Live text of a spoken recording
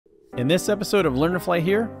In this episode of Learn to Fly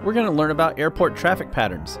Here, we're going to learn about airport traffic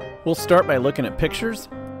patterns. We'll start by looking at pictures,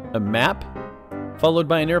 a map, followed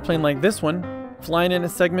by an airplane like this one, flying in a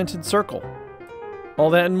segmented circle. All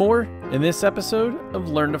that and more in this episode of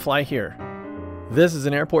Learn to Fly Here. This is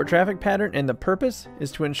an airport traffic pattern, and the purpose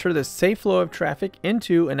is to ensure the safe flow of traffic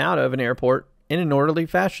into and out of an airport in an orderly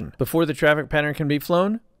fashion. Before the traffic pattern can be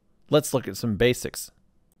flown, let's look at some basics.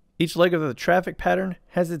 Each leg of the traffic pattern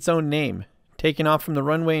has its own name. Taking off from the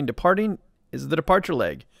runway and departing is the departure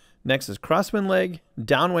leg. Next is crosswind leg,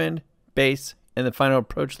 downwind, base, and the final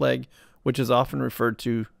approach leg, which is often referred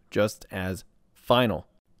to just as final.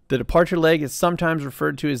 The departure leg is sometimes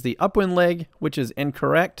referred to as the upwind leg, which is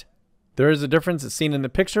incorrect. There is a difference as seen in the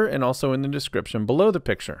picture and also in the description below the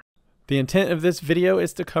picture. The intent of this video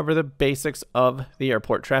is to cover the basics of the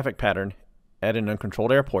airport traffic pattern at an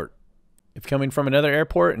uncontrolled airport. If coming from another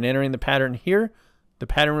airport and entering the pattern here, the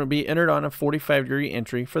pattern will be entered on a 45-degree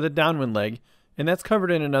entry for the downwind leg, and that's covered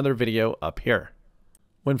in another video up here.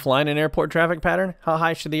 When flying an airport traffic pattern, how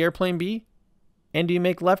high should the airplane be? And do you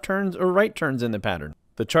make left turns or right turns in the pattern?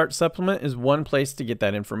 The chart supplement is one place to get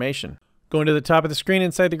that information. Going to the top of the screen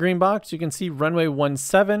inside the green box, you can see runway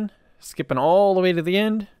 17, skipping all the way to the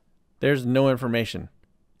end. There's no information.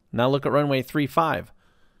 Now look at runway 35.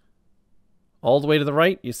 All the way to the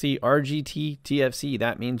right, you see RGT TFC.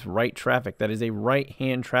 That means right traffic. That is a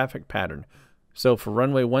right-hand traffic pattern. So for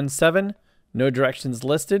runway 17, no directions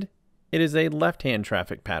listed. It is a left-hand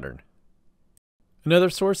traffic pattern.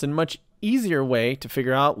 Another source and much easier way to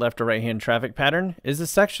figure out left or right-hand traffic pattern is a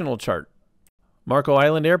sectional chart. Marco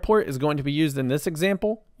Island Airport is going to be used in this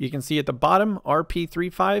example. You can see at the bottom,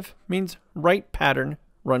 RP35 means right pattern,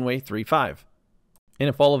 runway 35. And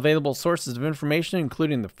if all available sources of information,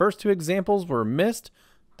 including the first two examples, were missed,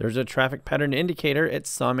 there's a traffic pattern indicator at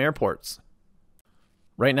some airports.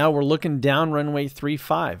 Right now we're looking down runway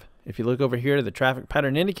 35. If you look over here, the traffic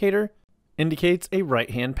pattern indicator indicates a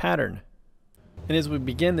right-hand pattern. And as we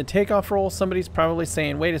begin the takeoff roll, somebody's probably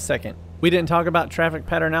saying, wait a second, we didn't talk about traffic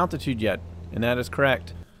pattern altitude yet. And that is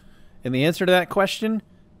correct. And the answer to that question,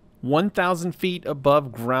 1,000 feet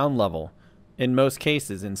above ground level. In most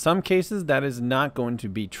cases. In some cases, that is not going to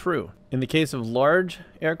be true. In the case of large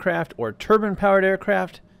aircraft or turbine-powered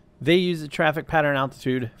aircraft, they use a traffic pattern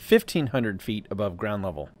altitude 1,500 feet above ground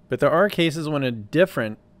level. But there are cases when a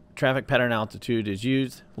different traffic pattern altitude is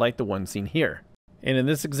used, like the one seen here. And in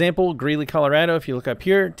this example, Greeley, Colorado, if you look up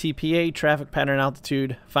here, TPA traffic pattern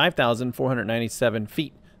altitude 5,497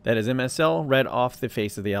 feet. That is MSL read off the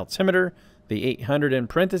face of the altimeter. The 800 in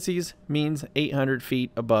parentheses means 800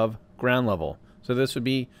 feet above ground level. So this would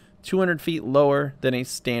be 200 feet lower than a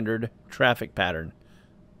standard traffic pattern.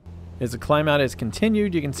 As the climb out is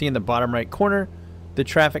continued, you can see in the bottom right corner the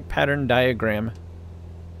traffic pattern diagram,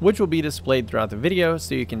 which will be displayed throughout the video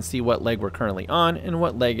so you can see what leg we're currently on and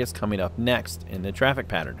what leg is coming up next in the traffic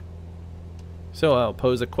pattern. So I'll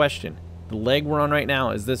pose a question. The leg we're on right now,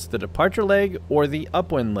 is this the departure leg or the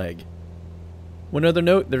upwind leg? One other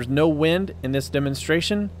note, there's no wind in this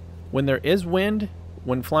demonstration. When there is wind,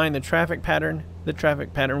 when flying the traffic pattern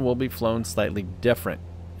will be flown slightly different,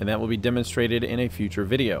 and that will be demonstrated in a future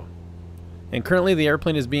video. And currently the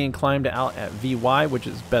airplane is being climbed out at VY, which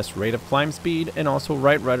is best rate of climb speed, and also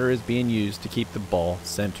right rudder is being used to keep the ball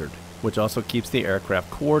centered, which also keeps the aircraft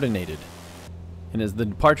coordinated. And as the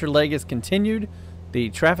departure leg is continued, the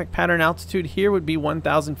traffic pattern altitude here would be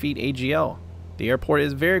 1,000 feet AGL. The airport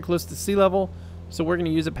is very close to sea level, so we're going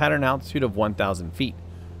to use a pattern altitude of 1,000 feet.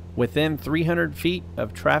 Within 300 feet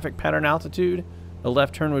of traffic pattern altitude, a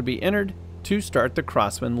left turn would be entered to start the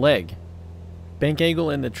crosswind leg. Bank angle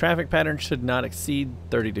in the traffic pattern should not exceed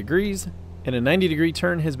 30 degrees, and a 90-degree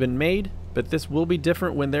turn has been made, but this will be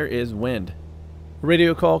different when there is wind. A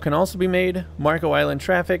radio call can also be made. Marco Island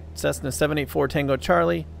traffic, Cessna 784 Tango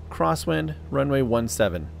Charlie, crosswind, runway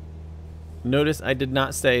 17. Notice I did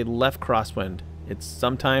not say left crosswind. It's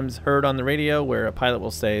sometimes heard on the radio where a pilot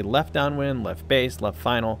will say left downwind, left base, left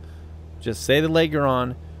final. Just say the leg you're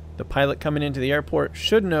on. The pilot coming into the airport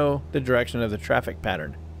should know the direction of the traffic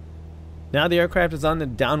pattern. Now the aircraft is on the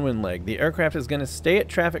downwind leg. The aircraft is going to stay at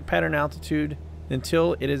traffic pattern altitude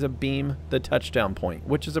until it is abeam the touchdown point,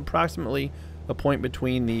 which is approximately a point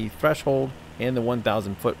between the threshold and the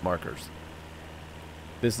 1,000 foot markers.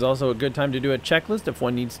 This is also a good time to do a checklist if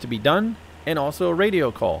one needs to be done, and also a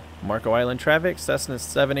radio call. Marco Island traffic, Cessna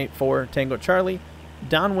 784 Tango Charlie,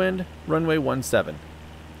 downwind, runway 17.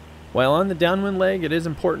 While on the downwind leg, it is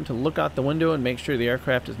important to look out the window and make sure the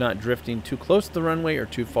aircraft is not drifting too close to the runway or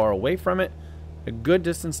too far away from it. A good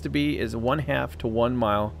distance to be is 1/2 to 1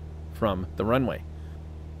 mile from the runway.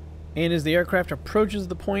 And as the aircraft approaches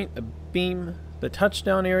the point, a beam The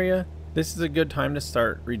touchdown area, this is a good time to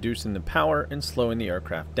start reducing the power and slowing the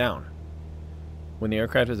aircraft down. When the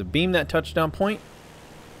aircraft has a beam that touchdown point,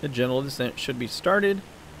 the gentle descent should be started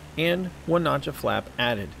and 1 notch of flap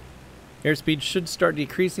added. Airspeed should start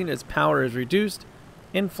decreasing as power is reduced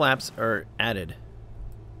and flaps are added.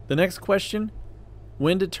 The next question,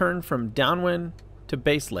 when to turn from downwind to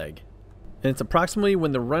base leg. And it's approximately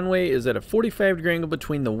when the runway is at a 45-degree angle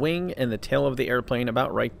between the wing and the tail of the airplane,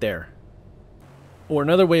 about right there. Or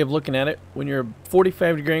another way of looking at it, when you're a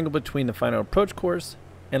 45-degree angle between the final approach course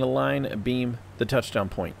and align a beam the touchdown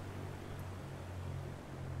point.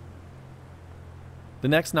 The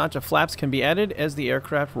next notch of flaps can be added as the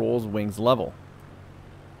aircraft rolls wings level.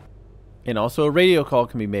 And also a radio call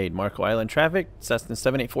can be made. Marco Island traffic, Cessna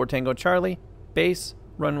 784 Tango Charlie, base,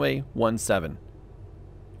 runway 17.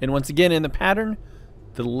 And once again in the pattern,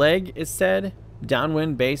 the leg is said,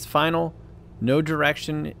 downwind base final, no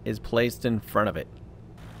direction is placed in front of it.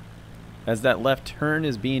 As that left turn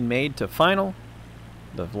is being made to final,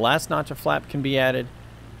 the last notch of flap can be added,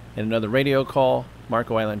 and another radio call,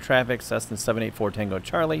 Marco Island traffic, Cessna 784 Tango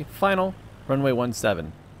Charlie, final, runway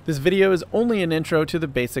 17. This video is only an intro to the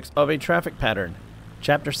basics of a traffic pattern.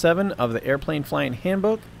 Chapter 7 of the Airplane Flying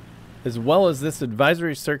Handbook, as well as this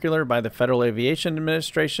advisory circular by the Federal Aviation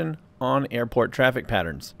Administration on airport traffic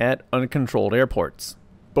patterns at uncontrolled airports.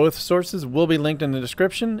 Both sources will be linked in the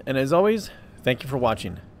description, and as always, thank you for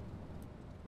watching.